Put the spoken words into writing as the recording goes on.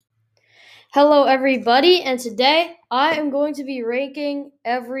Hello, everybody, and today I am going to be ranking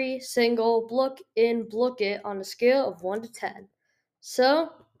every single book in Blook It on a scale of 1 to 10. So,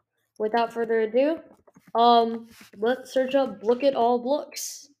 without further ado, let's search up Blook It All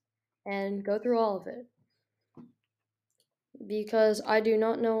Books and go through all of it because I do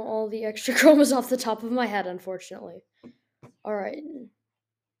not know all the extra chromas off the top of my head, unfortunately. All right.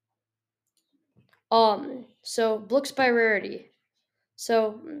 So books by rarity.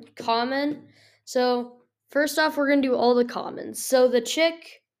 So common. So first off, we're gonna do all the commons. So the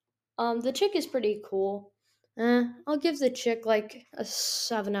chick is pretty cool. I'll give the chick like a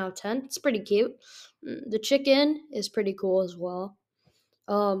 7 out of 10. It's pretty cute. The chicken is pretty cool as well.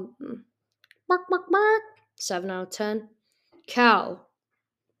 Bark, bark, bark. 7 out of 10. Cow.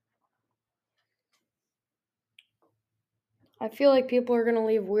 I feel like people are gonna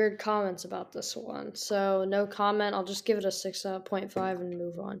leave weird comments about this one, so no comment. I'll just give it a 6.5 and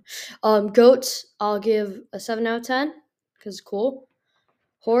move on. Goats, I'll give a 7 out of 10 because it's cool.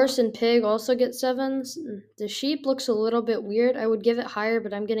 Horse and pig also get 7s. The sheep looks a little bit weird. I would give it higher,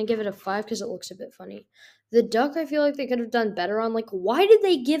 but I'm gonna give it a 5 because it looks a bit funny. The duck, I feel like they could have done better on. Like, why did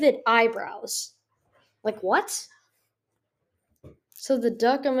they give it eyebrows? Like, what? So the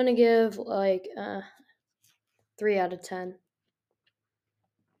duck, I'm gonna give like 3 out of 10.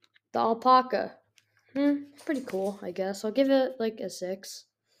 The alpaca, pretty cool, I guess. I'll give it like a 6.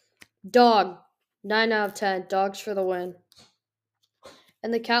 Dog, 9 out of 10. Dogs for the win.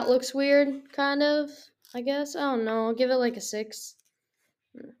 And the cat looks weird, kind of, I guess. I don't know. I'll give it like a 6.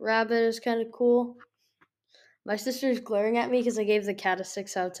 Rabbit is kind of cool. My sister's glaring at me because I gave the cat a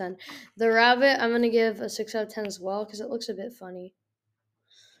 6 out of 10. The rabbit, I'm going to give a 6 out of 10 as well because it looks a bit funny.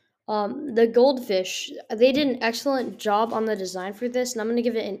 The goldfish, they did an excellent job on the design for this, and I'm going to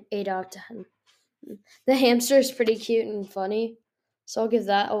give it an 8 out of 10. The hamster is pretty cute and funny, so I'll give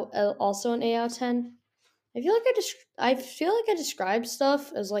that also an 8 out of 10. I feel like I describe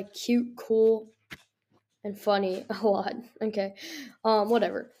stuff as like cute, cool, and funny a lot. Okay,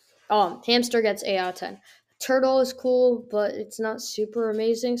 whatever. Hamster gets 8 out of 10. Turtle is cool, but it's not super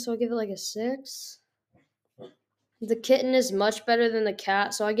amazing, so I'll give it like a 6. The kitten is much better than the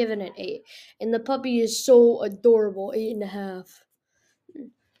cat, so I give it an 8. And the puppy is so adorable, 8.5.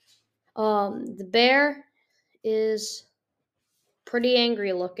 The bear is pretty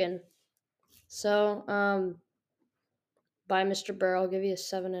angry looking. So, by Mr. Bear, I'll give you a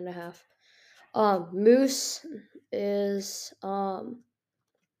 7.5. Moose is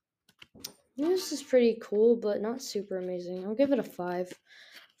Moose is pretty cool, but not super amazing. I'll give it a 5.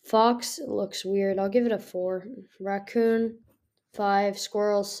 Fox looks weird. I'll give it a 4. Raccoon, 5.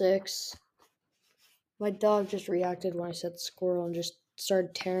 Squirrel, 6. My dog just reacted when I said squirrel and just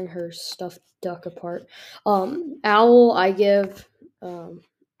started tearing her stuffed duck apart. Owl, I give a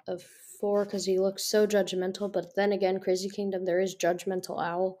 4 because he looks so judgmental. But then again, Crazy Kingdom, there is judgmental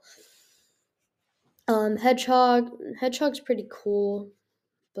owl. Hedgehog's pretty cool,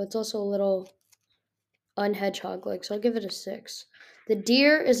 but it's also a little unhedgehog-like, so I'll give it a 6. The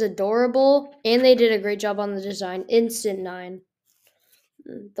deer is adorable, and they did a great job on the design. Instant 9.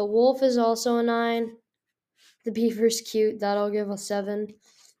 The wolf is also a 9. The beaver's cute. That I'll give a 7.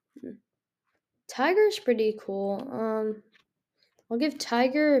 Tiger's pretty cool. I'll give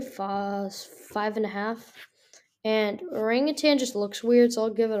tiger a 5.5. And orangutan just looks weird, so I'll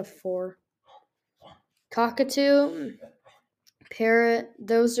give it a 4. Cockatoo, parrot,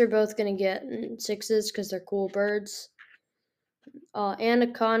 those are both going to get 6s because they're cool birds.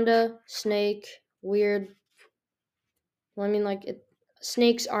 Anaconda, snake, weird. Well, I mean,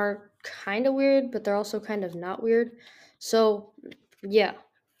 snakes are kind of weird, but they're also kind of not weird. So, yeah.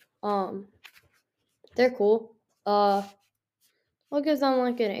 They're cool. I'll give them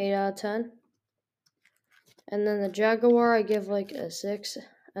like an 8 out of 10. And then the jaguar, I give like a 6.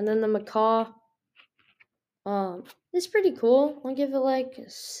 And then the macaw, it's pretty cool. I'll give it like a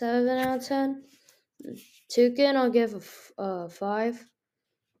 7 out of 10. Toucan, I'll give a 5.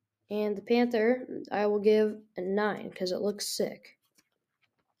 And the panther, I will give a 9 because it looks sick.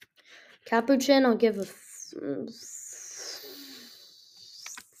 Capuchin, I'll give a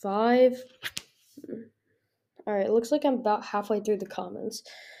 5. Alright, it looks like I'm about halfway through the comments.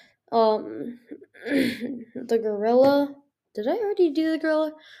 The gorilla. Did I already do the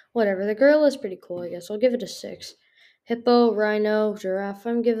gorilla? Whatever, the gorilla is pretty cool, I guess. I'll give it a 6. Hippo, rhino, giraffe,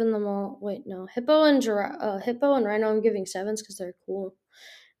 I'm giving them all. Wait, no. Hippo and rhino, I'm giving 7s because they're cool.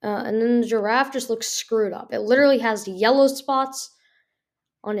 And then the giraffe just looks screwed up. It literally has yellow spots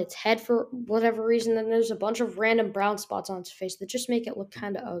on its head for whatever reason. Then there's a bunch of random brown spots on its face that just make it look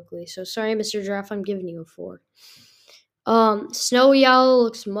kind of ugly. So sorry, Mr. Giraffe, I'm giving you a 4. Snowy owl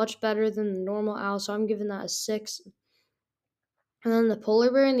looks much better than the normal owl, so I'm giving that a 6. And then the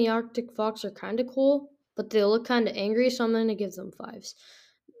polar bear and the Arctic fox are kind of cool, but they look kind of angry, so I'm going to give them 5s.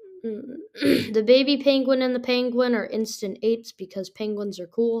 The baby penguin and the penguin are instant 8s because penguins are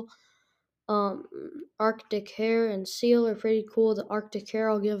cool. Arctic hare and seal are pretty cool. The Arctic hare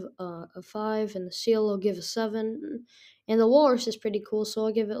I'll give a 5, and the seal I'll give a 7. And the walrus is pretty cool, so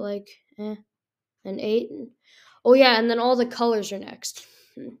I'll give it like an 8. Oh yeah, and then all the colors are next.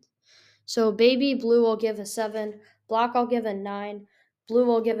 So baby blue I'll give a 7, black I'll give a 9,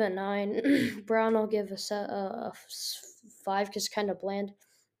 blue I'll give a 9, brown I'll give a 5 because it's kind of bland.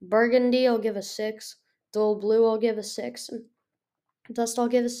 Burgundy I'll give a 6, dull blue I'll give a 6. Dust I'll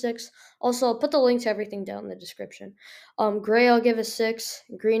give a 6. Also, I'll put the link to everything down in the description. Gray I'll give a 6.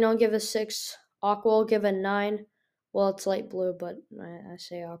 Green I'll give a 6. Aqua I'll give a 9. Well, it's light blue, but I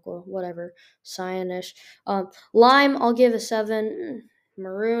say aqua. Whatever. Cyanish. Lime I'll give a 7.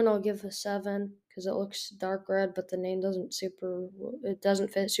 Maroon I'll give a 7 because it looks dark red, but the name doesn't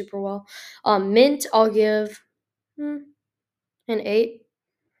fit super well. Mint I'll give an 8.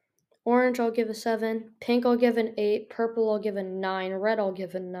 Orange, I'll give a 7. Pink, I'll give an 8. Purple, I'll give a 9. Red, I'll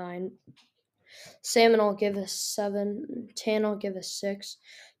give a 9. Salmon, I'll give a 7. Tan, I'll give a 6.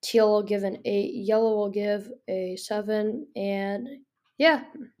 Teal, I'll give an 8. Yellow, I'll give a 7. And yeah.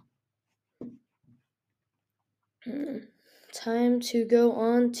 Time to go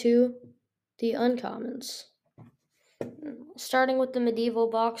on to the uncommons. Starting with the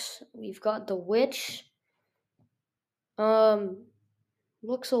medieval box, we've got the witch.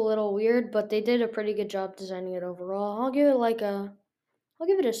 Looks a little weird, but they did a pretty good job designing it overall. I'll give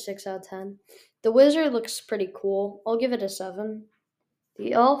it a 6 out of 10. The wizard looks pretty cool. I'll give it a 7.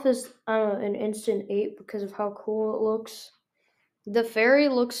 The elf is an instant 8 because of how cool it looks. The fairy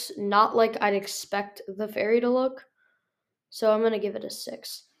looks not like I'd expect the fairy to look, so I'm going to give it a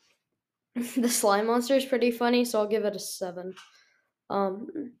 6. The slime monster is pretty funny, so I'll give it a 7.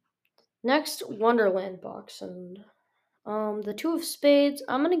 Next, Wonderland box. And the two of spades,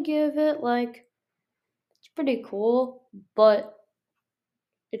 I'm going to give it it's pretty cool, but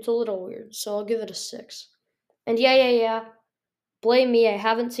it's a little weird, so I'll give it a 6. And yeah. Blame me, I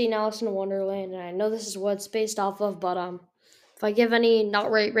haven't seen Alice in Wonderland, and I know this is what it's based off of, but if I give any not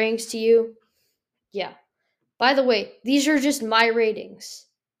right ratings to you, yeah. By the way, these are just my ratings.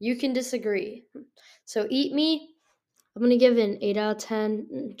 You can disagree. So eat me, I'm gonna give it an 8 out of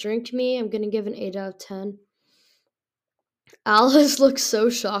 10. Drink me, I'm gonna give an 8 out of 10. Alice looks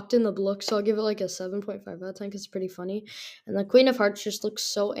so shocked in the book, so I'll give it like a 7.5 out of 10 because it's pretty funny. And the Queen of Hearts just looks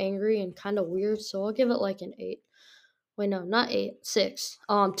so angry and kind of weird, so I'll give it like an 8. Wait, no, not 8, 6.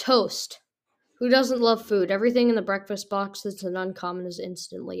 Toast. Who doesn't love food? Everything in the breakfast box that's an uncommon is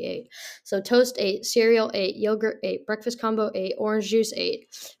instantly 8. So toast 8, cereal 8, yogurt 8, breakfast combo 8, orange juice 8,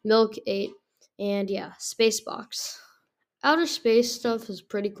 milk 8, and yeah, space box. Outer space stuff is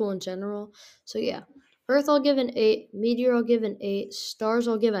pretty cool in general. So yeah, Earth I'll give an 8, meteor I'll give an 8, stars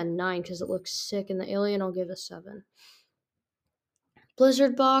I'll give a 9 because it looks sick, and the alien I'll give a 7.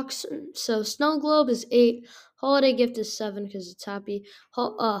 Blizzard box, so snow globe is 8, holiday gift is 7 because it's happy,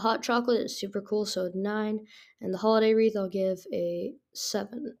 hot chocolate is super cool, so 9, and the holiday wreath I'll give a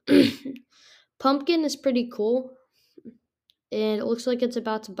 7. Pumpkin is pretty cool, and it looks like it's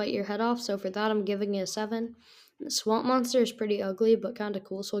about to bite your head off, so for that I'm giving it a 7. The swamp monster is pretty ugly but kind of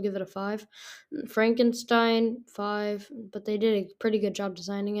cool, so I'll give it a 5. Frankenstein, 5, but they did a pretty good job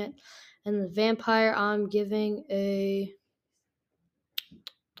designing it. And the vampire I'm giving a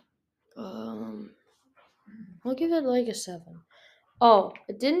I'll give it like a 7. Oh,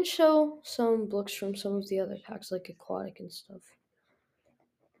 it didn't show some books from some of the other packs, like aquatic and stuff.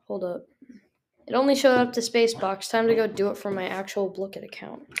 Hold up. It only showed up to space box. Time to go do it from my actual Blookit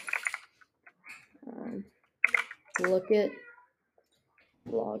account. Look it.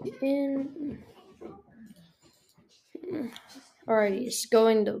 Log in. Alrighty, it's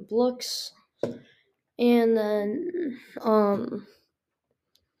going to Blooks. And then,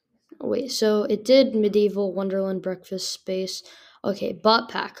 wait, so it did medieval, Wonderland, breakfast, space. Okay, bot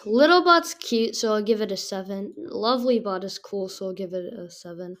pack. Little bot's cute, so I'll give it a 7. Lovely bot is cool, so I'll give it a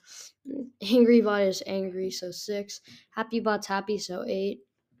 7. Angry bot is angry, so 6. Happy bot's happy, so 8.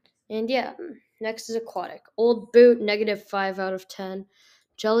 And yeah, next is aquatic. Old boot, -5 out of 10.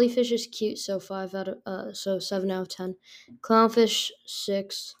 Jellyfish is cute, so 7 out of 10. Clownfish,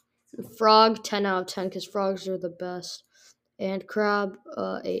 6. Frog, 10 out of 10, because frogs are the best. And crab,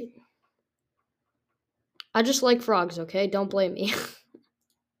 8. I just like frogs, okay? Don't blame me.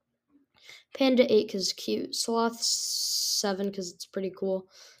 Panda, 8 because it's cute. Sloth, 7 because it's pretty cool.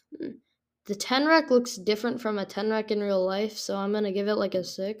 The 10 rec looks different from a 10 rec in real life, so I'm gonna give it like a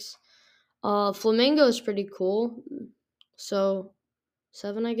 6. Flamingo is pretty cool, so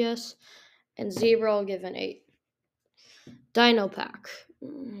 7, I guess. And Zebra, I'll give an 8. Dino Pack.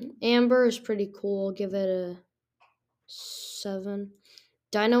 Amber is pretty cool, I'll give it a 7.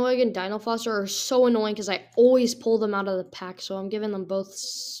 Dino Egg and Dino Foster are so annoying because I always pull them out of the pack, so I'm giving them both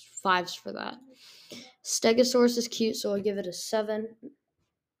 5s for that. Stegosaurus is cute, so I'll give it a 7.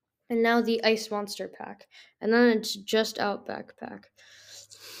 And now the Ice Monster pack. And then it's just Outback pack.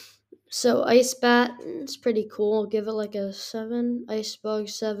 So Ice Bat, it's pretty cool. Give it like a 7. Ice Bug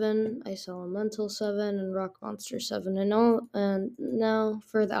 7. Ice Elemental 7. And Rock Monster 7. And now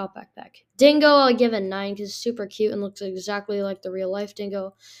for the Outback pack. Dingo, I'll give it 9 because it's super cute and looks exactly like the real life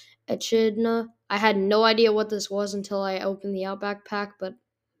Dingo. Echidna, I had no idea what this was until I opened the Outback pack, but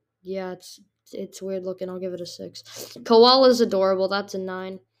yeah, it's weird looking. I'll give it a 6. Koala's adorable. That's a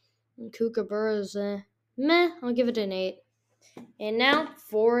 9. Kookaburra's meh. I'll give it an 8. And now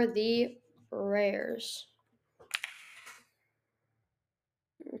for the rares.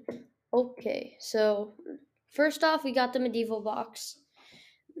 Okay, so first off, we got the medieval box.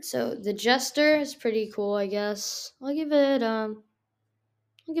 So the Jester is pretty cool, I guess. I'll give it an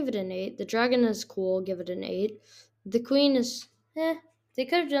 8. The dragon is cool. I'll give it an 8. The queen is They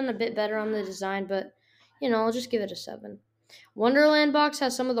could have done a bit better on the design, but I'll just give it a 7. Wonderland box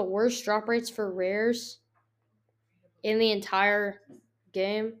has some of the worst drop rates for rares in the entire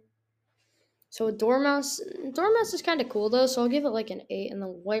game. So Dormouse is kind of cool though, so I'll give it like an 8, and the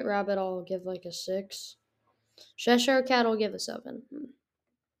White Rabbit I'll give like a 6. Cheshire Cat I'll give a 7.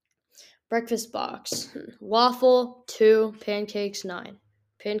 Breakfast box. Waffle 2, pancakes 9.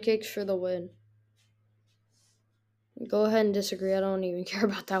 Pancakes for the win. Go ahead and disagree. I don't even care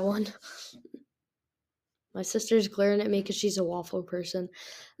about that one. My sister's glaring at me because she's a waffle person.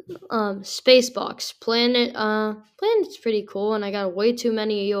 Space box. Planet's pretty cool, and I got way too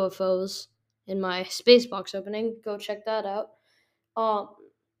many UFOs in my space box opening. Go check that out.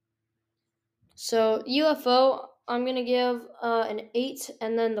 So UFO, I'm gonna give an 8,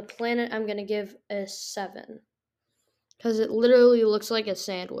 and then the planet I'm gonna give a 7, because it literally looks like a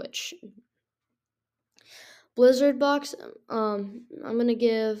sandwich. Blizzard box, I'm gonna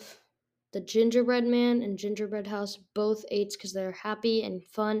give the Gingerbread Man and Gingerbread House both 8s because they're happy and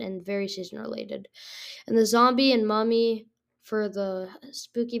fun and very season related. And the Zombie and Mummy for the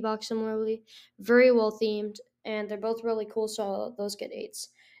spooky box, similarly, very well themed, and they're both really cool, so those get 8s.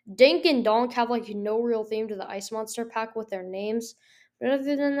 Dink and Donk have like no real theme to the Ice Monster pack with their names, but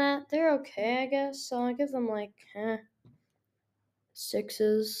other than that, they're okay, I guess. So I give them like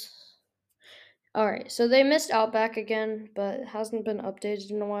 6s. Alright, so they missed Outback again, but it hasn't been updated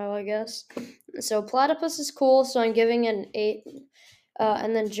in a while, I guess. So Platypus is cool, so I'm giving it an 8.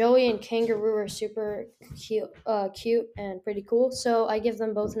 And then Joey and Kangaroo are super cute and pretty cool, so I give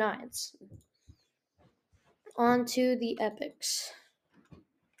them both 9s. On to the epics.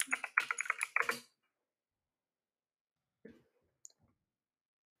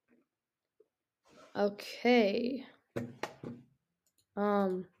 Okay.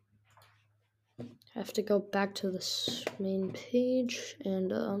 Have to go back to this main page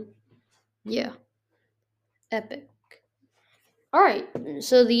and yeah. Epic. Alright,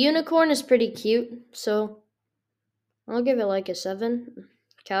 so the unicorn is pretty cute, so I'll give it like a 7.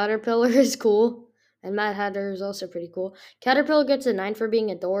 Caterpillar is cool, and Mad Hatter is also pretty cool. Caterpillar gets a 9 for being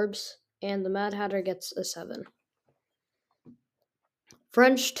adorbs, and the Mad Hatter gets a 7.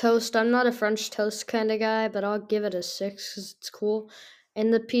 French toast, I'm not a French toast kind of guy, but I'll give it a 6 because it's cool.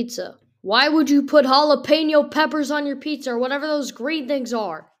 And the pizza. Why would you put jalapeno peppers on your pizza or whatever those green things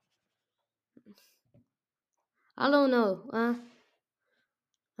are? I don't know.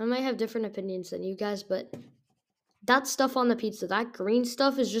 I might have different opinions than you guys, but that stuff on the pizza, that green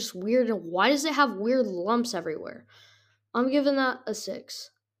stuff is just weird. And why does it have weird lumps everywhere? I'm giving that a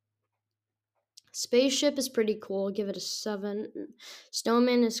 6. Spaceship is pretty cool. I'll give it a 7.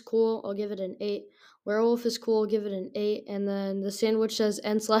 Snowman is cool. I'll give it an 8. Werewolf is cool. I'll give it an 8. And then the sandwich says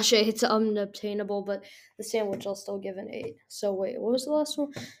N/8. It's unobtainable, but the sandwich I'll still give an 8. So wait, what was the last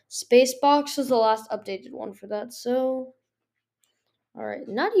one? Space Box was the last updated one for that. So, all right,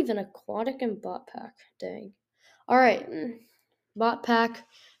 not even Aquatic and Bot Pack. Dang. All right, Bot Pack.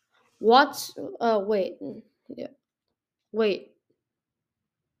 Wait. Yeah. Wait.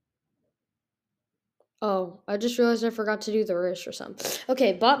 Oh, I just realized I forgot to do the wrist or something.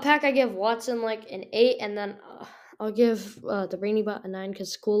 Okay, Bot Pack, I give Watson like an 8, and then I'll give the Brainy Bot a 9 because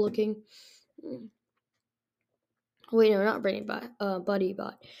it's cool looking. Wait, no, not Brainy Bot, Buddy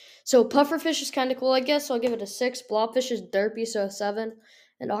Bot. So Pufferfish is kind of cool, I guess, so I'll give it a 6. Blobfish is derpy, so a 7.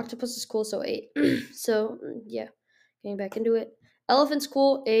 And octopus is cool, so 8. So, yeah, getting back into it. Elephant's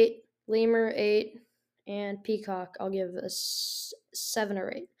cool, 8. Lemur, 8. And peacock, I'll give a 7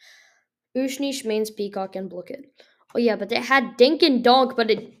 or 8. Ushnish, Maine's peacock, and Blooket. Oh, yeah, but it had Dink and Donk, but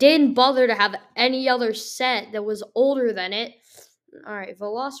it didn't bother to have any other set that was older than it. All right,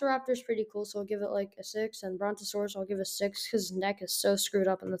 Velociraptor's pretty cool, so I'll give it like a 6. And Brontosaurus, I'll give a 6 because his neck is so screwed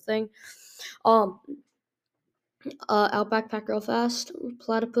up in the thing. Outback Pack real fast.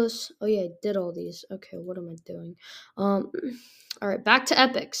 Platypus. Oh yeah, I did all these. Okay, what am I doing? All right, back to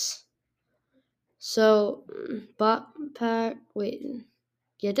epics. So, Bot Pack. Wait,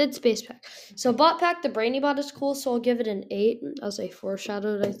 yeah, I did Space Pack. So Bot Pack, the Brainy Bot is cool, so I'll give it an 8, as I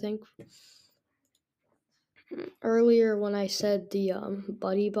foreshadowed, I think, earlier when I said the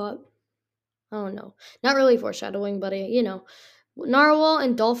Buddy Bot. I don't know, not really foreshadowing, but Narwhal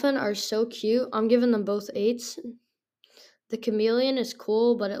and Dolphin are so cute. I'm giving them both 8s. The chameleon is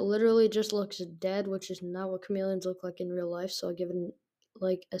cool, but it literally just looks dead, which is not what chameleons look like in real life, so I'll give it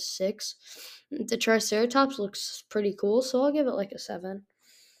like a 6. The Triceratops looks pretty cool, so I'll give it like a 7.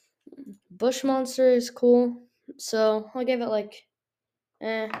 Bush monster is cool, so I'll give it like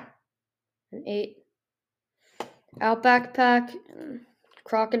an 8. Outback Pack,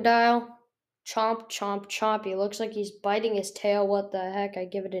 crocodile, chomp, chomp, chomp. He looks like he's biting his tail. What the heck? I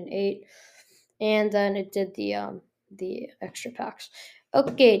give it an 8. And then it did the extra packs.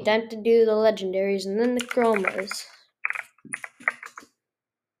 Okay, time to do the legendaries and then the chromas.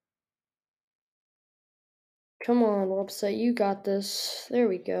 Come on, website, you got this. There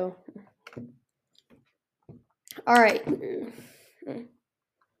we go. Alright.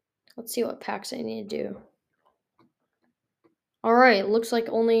 Let's see what packs I need to do. Alright, looks like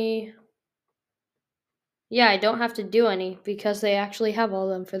only... Yeah, I don't have to do any because they actually have all of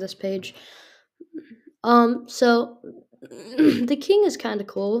them for this page. So the king is kind of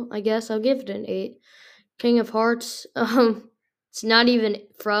cool, I guess. I'll give it an 8. King of Hearts. It's not even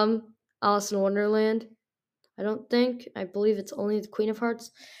from Alice in Wonderland. I don't think. I believe it's only the Queen of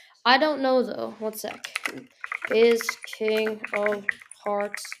Hearts. I don't know though. One sec. Is King of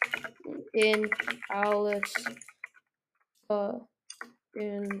Hearts in Alice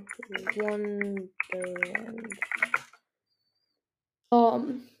in Wonderland?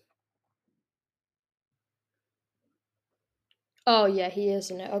 Oh yeah, he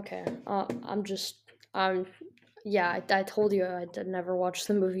is in it. Okay. I told you I did never watch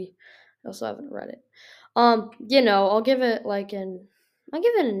the movie. I also haven't read it. I'll give it I'll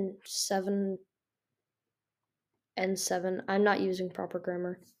give it an 7 and 7. I'm not using proper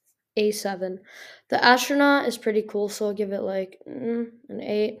grammar. A7. The astronaut is pretty cool, so I'll give it like an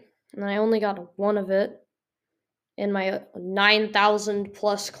 8. And I only got one of it in my 9,000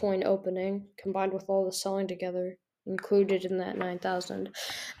 plus coin opening, combined with all the selling together, included in that 9,000.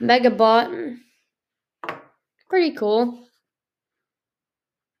 Megabot, pretty cool.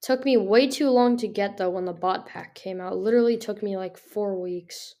 Took me way too long to get though when the bot pack came out. It literally took me like 4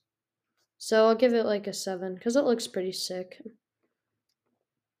 weeks. So I'll give it like a 7 because it looks pretty sick.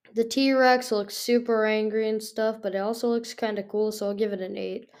 The T-Rex looks super angry and stuff, but it also looks kind of cool, so I'll give it an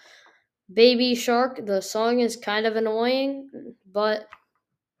 8. Baby Shark, the song is kind of annoying, but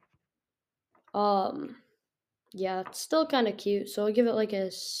yeah, it's still kind of cute, so I'll give it like a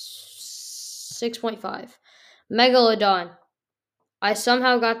 6.5. Megalodon. I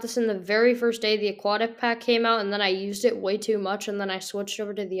somehow got this in the very first day the aquatic pack came out, and then I used it way too much, and then I switched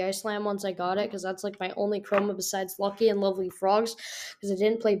over to the Iceland once I got it, because that's like my only chroma besides Lucky and Lovely Frogs, because I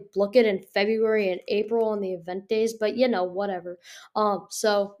didn't play Blooket in February and April on the event days, but whatever.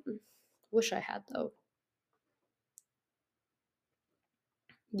 So, wish I had, though.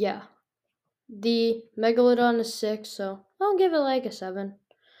 Yeah. The Megalodon is 6, so I'll give it like a 7.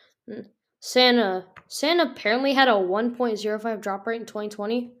 Santa apparently had a 1.05 drop rate in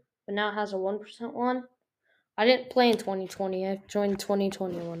 2020, but now it has a 1% one. I didn't play in 2020. I joined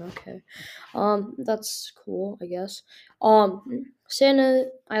 2021. Okay. That's cool, I guess.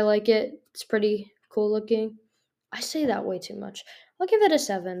 Santa, I like it. It's pretty cool looking. I say that way too much. I'll give it a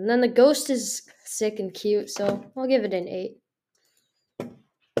 7. And then the ghost is sick and cute, so I'll give it an 8.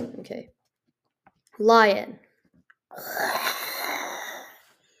 Okay. Lion.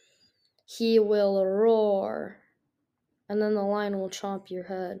 He will roar. And then the lion will chomp your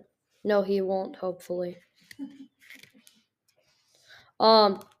head. No, he won't, hopefully.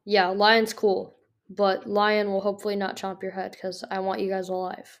 Yeah, lion's cool. But lion will hopefully not chomp your head because I want you guys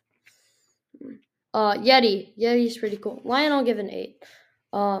alive. Yeti. Yeti's pretty cool. Lion, I'll give an 8.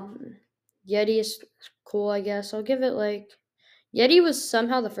 Yeti is cool, I guess. I'll give it like... Yeti was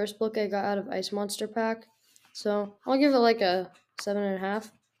somehow the first book I got out of Ice Monster Pack. So I'll give it like a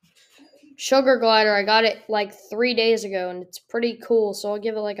 7.5. Sugar glider, I got it like 3 days ago, and it's pretty cool, so I'll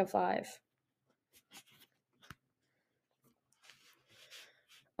give it like a 5.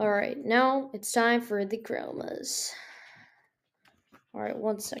 Alright, now it's time for the chromas. Alright,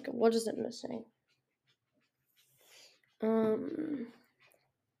 1 second. What is it missing?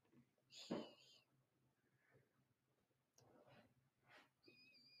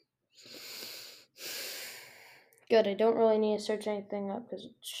 Good, I don't really need to search anything up because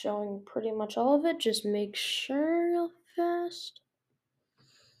it's showing pretty much all of it. Just make sure real fast.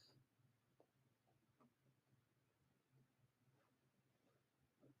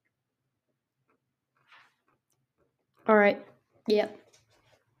 Alright, yep.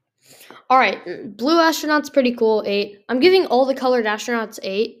 Alright, blue astronaut's pretty cool, 8. I'm giving all the colored astronauts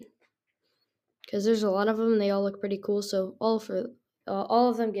 8. Because there's a lot of them and they all look pretty cool, so all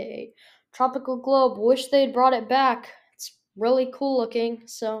of them get 8. Tropical globe, wish they'd brought it back. It's really cool looking,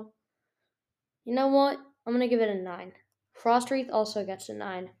 so you know what? I'm gonna give it a 9. Frost wreath also gets a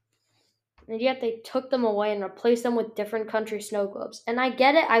 9. And yet they took them away and replaced them with different country snow globes. And I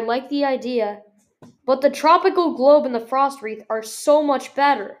get it, I like the idea, but the tropical globe and the frost wreath are so much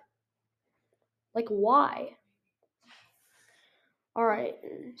better. Like, why? Alright,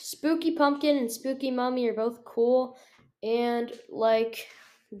 Spooky Pumpkin and Spooky Mummy are both cool and like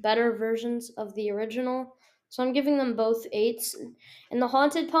better versions of the original. So I'm giving them both 8s. And the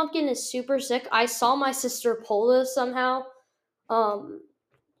Haunted Pumpkin is super sick. I saw my sister pull this somehow.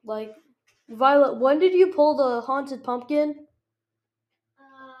 Like, Violet, when did you pull the Haunted Pumpkin?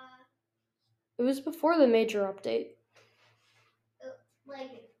 It was before the major update.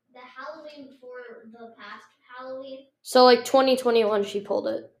 Like the Halloween before the past Halloween. So like 2021 she pulled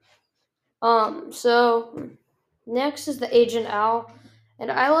it. So next is the Agent Owl.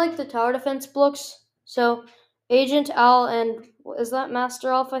 And I like the tower defense books. So Agent Owl and is that Master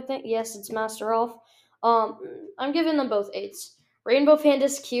Elf, I think? Yes, it's Master Elf. I'm giving them both 8s. Rainbow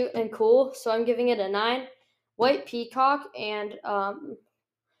Panda's cute and cool, so I'm giving it a 9. White Peacock and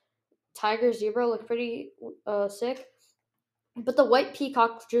Tiger Zebra look pretty sick. But the white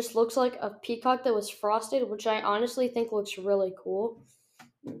peacock just looks like a peacock that was frosted, which I honestly think looks really cool.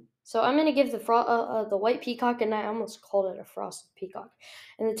 So I'm gonna give the white peacock, and I almost called it a frosted peacock.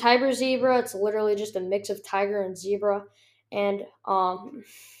 And the tiger zebra, it's literally just a mix of tiger and zebra. And I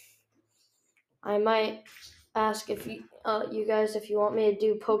might ask if you guys if you want me to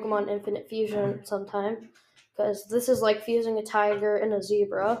do Pokemon Infinite Fusion sometime, because this is like fusing a tiger and a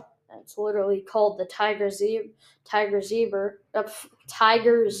zebra. It's literally called the Tiger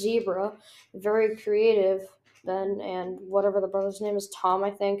Zebra. Very creative, Ben, and whatever the brother's name is, Tom,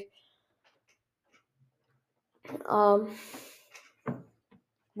 I think.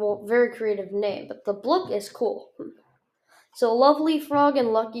 Well, very creative name, but the book is cool. So Lovely Frog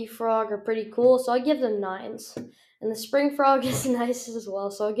and Lucky Frog are pretty cool, so I give them 9s. And the Spring Frog is nice as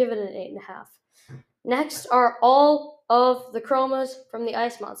well, so I'll give it an 8.5. Next are all of the chromas from the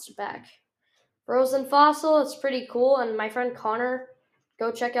Ice Monster pack. Frozen Fossil, it's pretty cool, and my friend Connor, go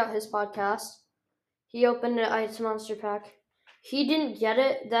check out his podcast. He opened an Ice Monster pack. He didn't get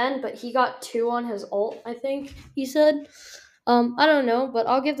it then, but he got 2 on his ult, I think he said. I don't know, but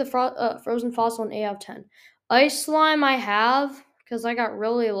I'll give the Frozen Fossil an 8 out of 10. Ice Slime I have, because I got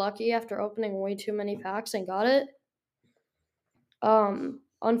really lucky after opening way too many packs and got it.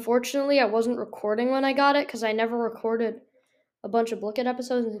 Unfortunately, I wasn't recording when I got it, because I never recorded a bunch of Blicket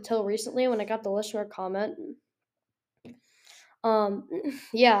episodes until recently when I got the listener comment.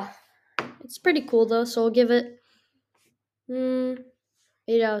 Yeah, it's pretty cool though, so I'll give it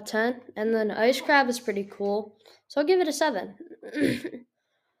 8 out of 10. And then Ice Crab is pretty cool, so I'll give it a 7.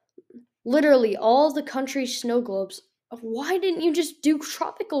 Literally, all the country snow globes. Why didn't you just do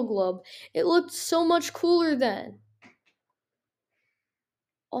Tropical Globe? It looked so much cooler then.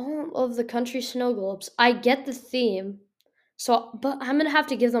 All of the country snow globes. I get the theme, but I'm gonna have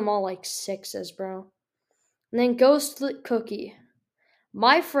to give them all like 6s, bro. And then Ghost Cookie.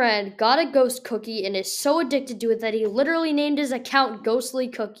 My friend got a ghost cookie and is so addicted to it that he literally named his account Ghostly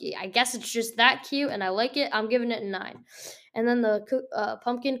Cookie. I guess it's just that cute and I like it. I'm giving it a 9. And then the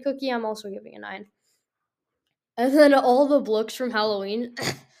pumpkin cookie, I'm also giving a 9. And then all the looks from Halloween.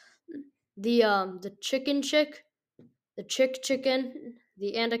 The chicken chick, the chicken,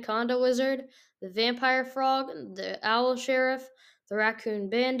 the anaconda wizard, the vampire frog, the owl sheriff, the raccoon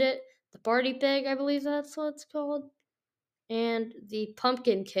bandit, the party pig, I believe that's what it's called, and the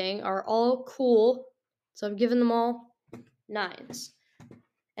pumpkin king are all cool. So I've given them all 9s.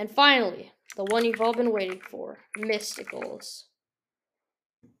 And finally, the one you've all been waiting for, Mysticals.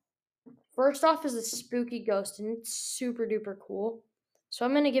 First off is a spooky ghost, and it's super duper cool. So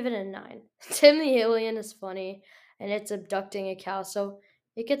I'm gonna give it a 9. Tim the alien is funny, and it's abducting a cow, so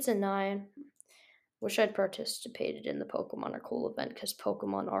it gets a 9. Wish I'd participated in the Pokemon are cool event because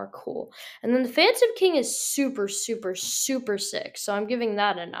Pokemon are cool. And then the Phantom King is super, super, super sick, so I'm giving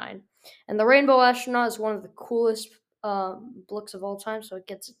that a 9. And the Rainbow Astronaut is one of the coolest books of all time, so it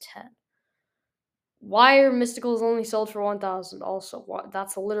gets a 10. Why are mysticals only sold for 1,000? Also,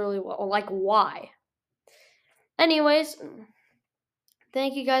 that's literally like why. Anyways,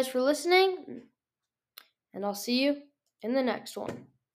 thank you guys for listening, and I'll see you in the next one.